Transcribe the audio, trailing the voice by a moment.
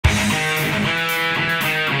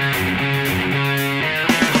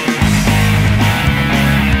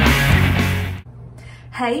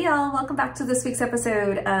Hey y'all, welcome back to this week's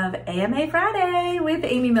episode of AMA Friday with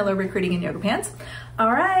Amy Miller, Recruiting in Yoga Pants.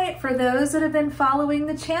 All right, for those that have been following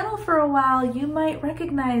the channel for a while, you might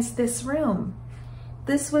recognize this room.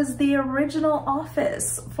 This was the original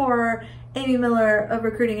office for Amy Miller of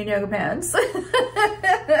Recruiting in Yoga Pants.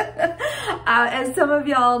 As some of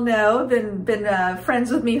y'all know, been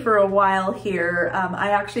friends with me for a while here.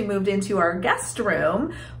 I actually moved into our guest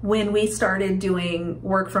room when we started doing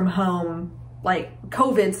work from home, like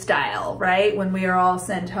COVID style, right? When we are all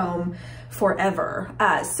sent home forever.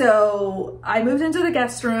 So I moved into the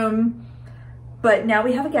guest room, but now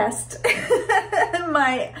we have a guest.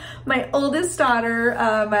 my oldest daughter,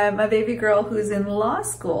 my baby girl who's in law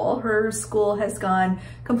school, her school has gone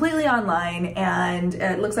completely online, and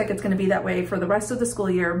it looks like it's going to be that way for the rest of the school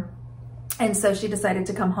year. And so she decided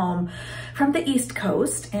to come home from the East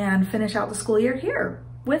Coast and finish out the school year here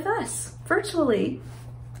with us virtually.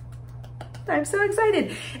 I'm so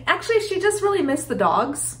excited. Actually, she just really missed the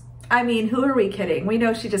dogs. I mean, who are we kidding? We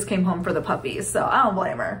know she just came home for the puppies, so I don't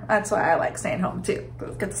blame her. That's why I like staying home too.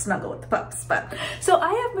 Get to snuggle with the pups. But so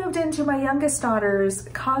I have moved into my youngest daughter's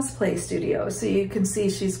cosplay studio. So you can see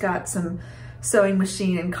she's got some sewing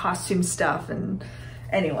machine and costume stuff. And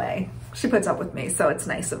anyway, she puts up with me, so it's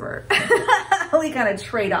nice of her. We kind of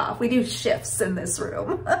trade off. We do shifts in this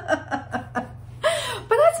room.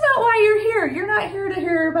 But that's not why you're here. You're not here to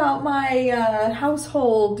hear about my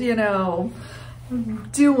household, you know,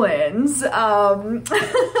 doings. We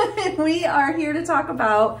are here to talk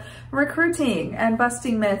about recruiting and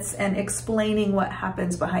busting myths and explaining what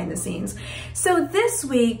happens behind the scenes. So this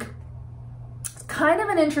week, kind of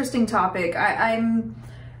an interesting topic. I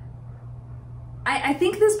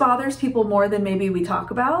think this bothers people more than maybe we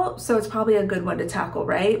talk about, so it's probably a good one to tackle,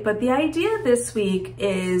 right? But the idea this week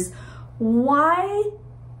is, why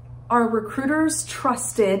are recruiters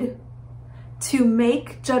trusted to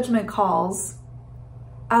make judgment calls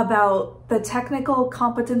about the technical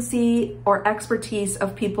competency or expertise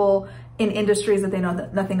of people in industries that they know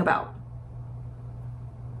nothing about?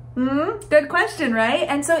 Good question, right?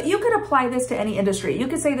 And so you could apply this to any industry. You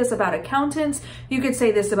could say this about accountants. You could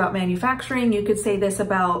say this about manufacturing. You could say this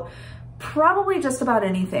about probably just about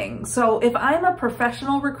anything. So if I'm a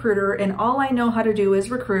professional recruiter and all I know how to do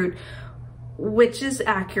is recruit, which is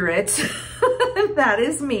accurate, that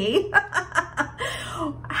is me,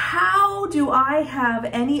 how do I have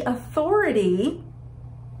any authority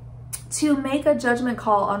to make a judgment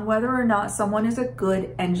call on whether or not someone is a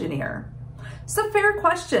good engineer? It's a fair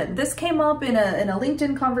question. This came up in a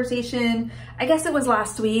LinkedIn conversation, I guess it was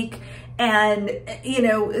last week, and you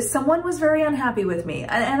know, someone was very unhappy with me,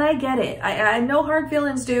 and I get it. I no hard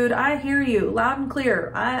feelings, dude. I hear you loud and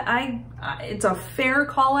clear. It's a fair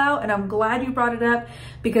call out, and I'm glad you brought it up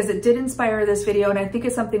because it did inspire this video, and I think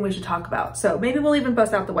it's something we should talk about. So maybe we'll even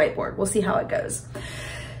bust out the whiteboard. We'll see how it goes.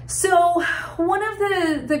 So one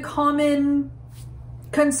of the common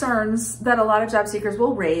concerns that a lot of job seekers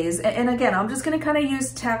will raise, and again, I'm just going to kind of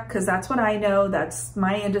use tech because that's what I know, that's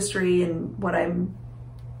my industry and what I'm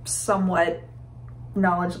somewhat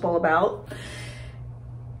knowledgeable about.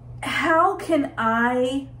 How can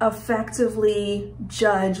I effectively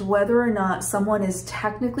judge whether or not someone is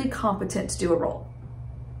technically competent to do a role?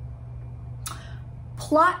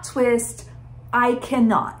 Plot twist, I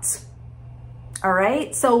cannot. All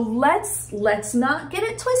right, so let's not get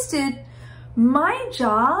it twisted. My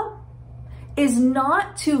job is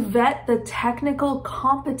not to vet the technical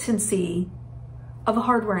competency of a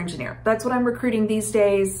hardware engineer. That's what I'm recruiting these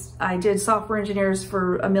days. I did software engineers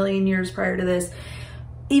for a million years prior to this.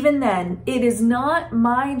 Even then, it is not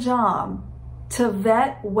my job to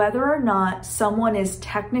vet whether or not someone is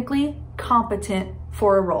technically competent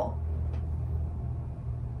for a role.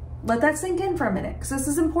 Let that sink in for a minute, because this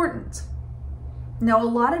is important. Now, a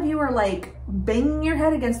lot of you are like banging your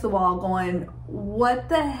head against the wall going, what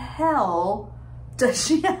the hell does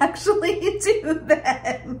she actually do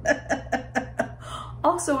then?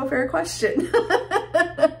 Also a fair question.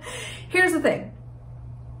 Here's the thing.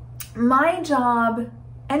 My job,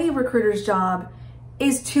 any recruiter's job,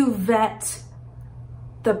 is to vet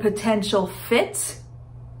the potential fit,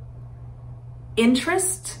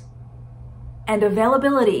 interest, and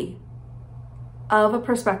availability of a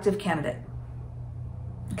prospective candidate.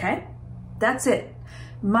 Okay, that's it.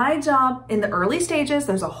 My job in the early stages,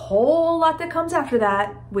 there's a whole lot that comes after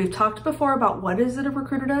that. We've talked before about what is it a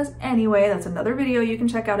recruiter does anyway. That's another video you can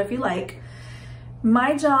check out if you like.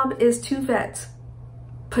 My job is to vet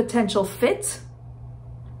potential fit,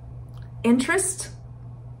 interest,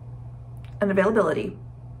 and availability.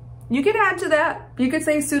 You could add to that. You could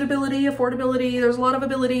say suitability, affordability. There's a lot of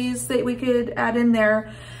abilities that we could add in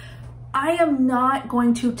there. I am not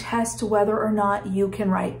going to test whether or not you can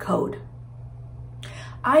write code.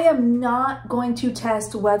 I am not going to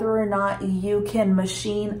test whether or not you can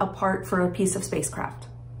machine a part for a piece of spacecraft.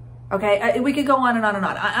 Okay, we could go on and on and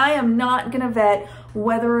on. I am not gonna vet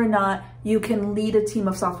whether or not you can lead a team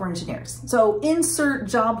of software engineers. So insert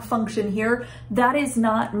job function here. That is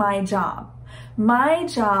not my job. My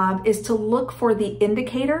job is to look for the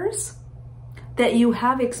indicators that you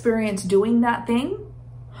have experience doing that thing,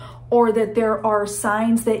 or that there are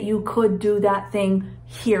signs that you could do that thing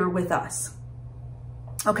here with us.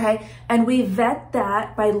 Okay, and we vet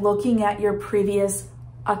that by looking at your previous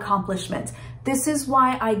accomplishments. This is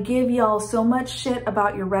why I give y'all so much shit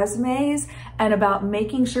about your resumes and about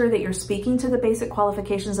making sure that you're speaking to the basic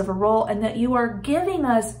qualifications of a role and that you are giving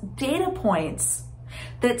us data points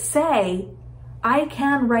that say, I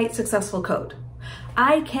can write successful code.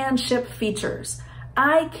 I can ship features.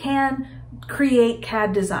 I can create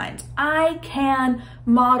CAD designs. I can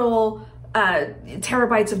model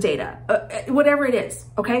terabytes of data, whatever it is,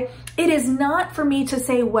 okay? It is not for me to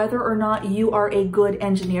say whether or not you are a good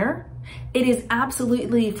engineer. It is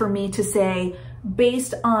absolutely for me to say,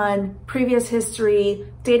 based on previous history,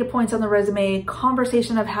 data points on the resume,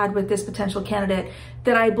 conversation I've had with this potential candidate,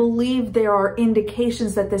 that I believe there are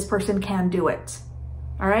indications that this person can do it,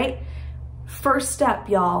 all right? First step,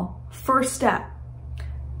 y'all, first step,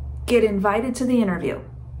 get invited to the interview.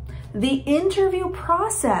 The interview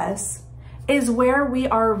process is where we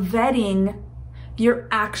are vetting your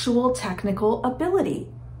actual technical ability.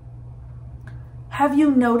 Have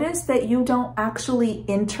you noticed that you don't actually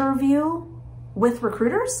interview with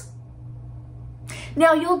recruiters?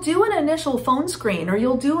 Now you'll do an initial phone screen, or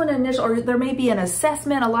you'll do an initial, or there may be an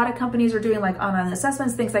assessment. A lot of companies are doing like online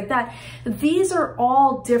assessments, things like that. These are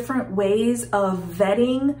all different ways of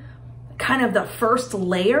vetting kind of the first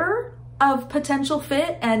layer of potential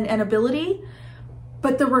fit and ability.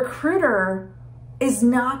 But the recruiter is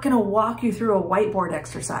not going to walk you through a whiteboard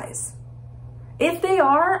exercise. If they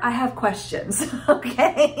are, I have questions,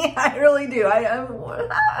 okay? I really do.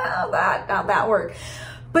 How'd that work?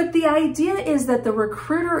 But the idea is that the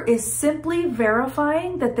recruiter is simply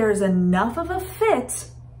verifying that there's enough of a fit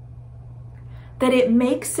that it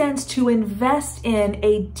makes sense to invest in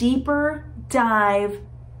a deeper dive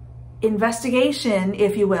investigation,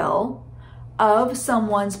 if you will, of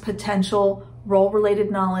someone's potential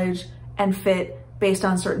role-related knowledge and fit based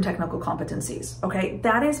on certain technical competencies, okay?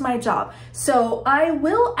 That is my job. So I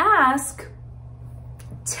will ask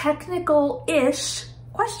technical-ish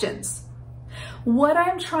questions. What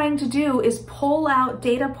I'm trying to do is pull out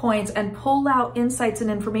data points and pull out insights and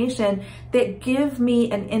information that give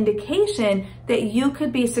me an indication that you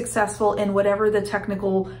could be successful in whatever the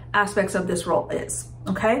technical aspects of this role is,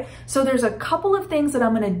 okay? So there's a couple of things that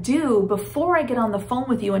I'm gonna do before I get on the phone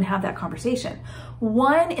with you and have that conversation.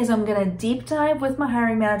 One is I'm gonna deep dive with my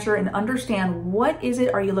hiring manager and understand what is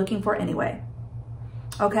it are you looking for anyway?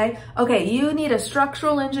 Okay, you need a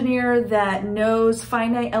structural engineer that knows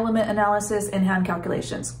finite element analysis and hand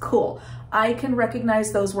calculations. Cool, I can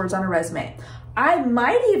recognize those words on a resume. I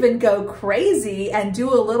might even go crazy and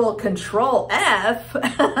do a little Control F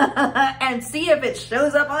and see if it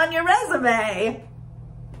shows up on your resume.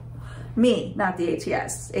 Me, not the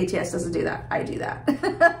ATS. ATS doesn't do that, I do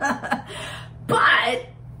that. But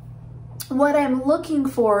what I'm looking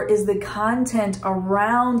for is the content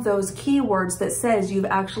around those keywords that says you've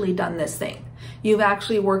actually done this thing. You've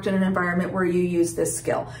actually worked in an environment where you use this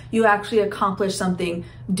skill. You actually accomplished something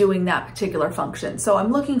doing that particular function. So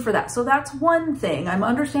I'm looking for that. So that's one thing. I'm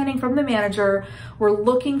understanding from the manager, we're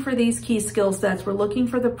looking for these key skill sets. We're looking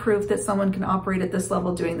for the proof that someone can operate at this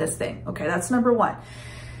level doing this thing. Okay, that's number one.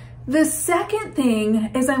 The second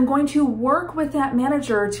thing is I'm going to work with that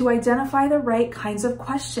manager to identify the right kinds of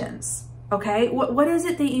questions. Okay, what is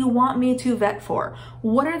it that you want me to vet for?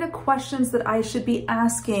 What are the questions that I should be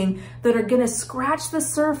asking that are gonna scratch the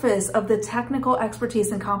surface of the technical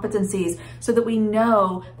expertise and competencies so that we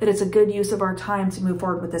know that it's a good use of our time to move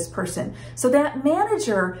forward with this person? So that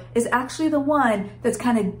manager is actually the one that's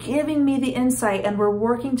kind of giving me the insight, and we're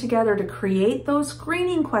working together to create those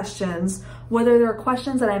screening questions, whether they're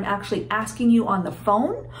questions that I'm actually asking you on the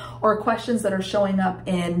phone or questions that are showing up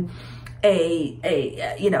in a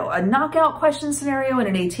knockout question scenario in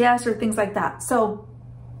an ATS or things like that. So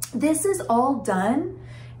this is all done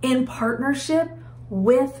in partnership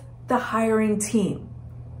with the hiring team.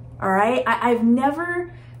 All right. I've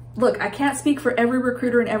never, look, I can't speak for every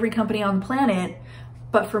recruiter in every company on the planet,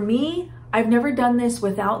 but for me, I've never done this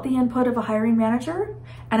without the input of a hiring manager,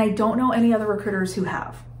 and I don't know any other recruiters who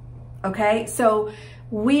have. okay? So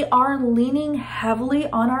we are leaning heavily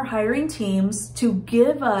on our hiring teams to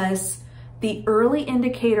give us the early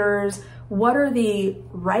indicators. What are the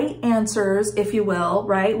right answers, if you will,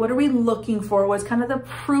 right? What are we looking for? What's kind of the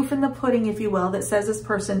proof in the pudding, if you will, that says this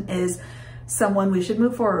person is someone we should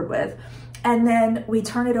move forward with? And then we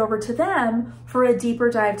turn it over to them for a deeper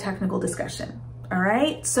dive technical discussion, all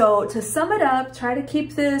right? So to sum it up, try to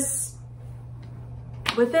keep this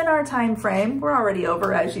within our time frame. We're already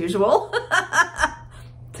over as usual.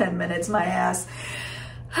 10 minutes, my ass.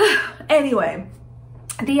 Anyway,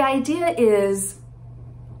 the idea is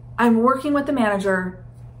I'm working with the manager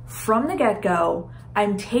from the get-go.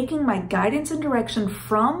 I'm taking my guidance and direction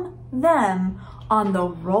from them on the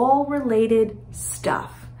role-related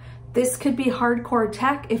stuff. This could be hardcore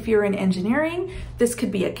tech if you're in engineering. This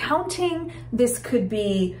could be accounting. This could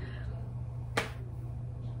be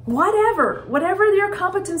whatever your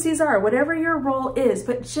competencies are, whatever your role is,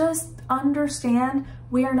 but just understand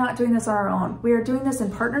we are not doing this on our own. We are doing this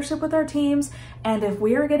in partnership with our teams. And if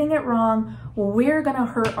we are getting it wrong, we're gonna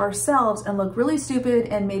hurt ourselves and look really stupid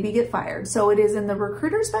and maybe get fired. So it is in the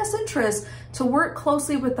recruiter's best interest to work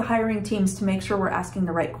closely with the hiring teams to make sure we're asking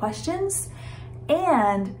the right questions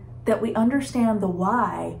and that we understand the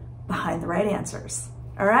why behind the right answers.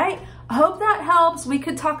 All right, I hope that helps. We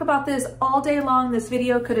could talk about this all day long. This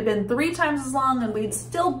video could have been 3 times as long and we'd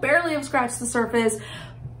still barely have scratched the surface,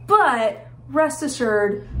 but rest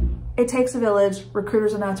assured, it takes a village.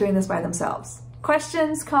 Recruiters are not doing this by themselves.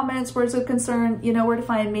 Questions, comments, words of concern, you know where to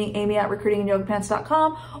find me,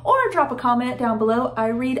 amy@recruitinginyogapants.com, or drop a comment down below. I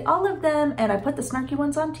read all of them and I put the snarky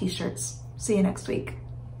ones on t-shirts. See you next week.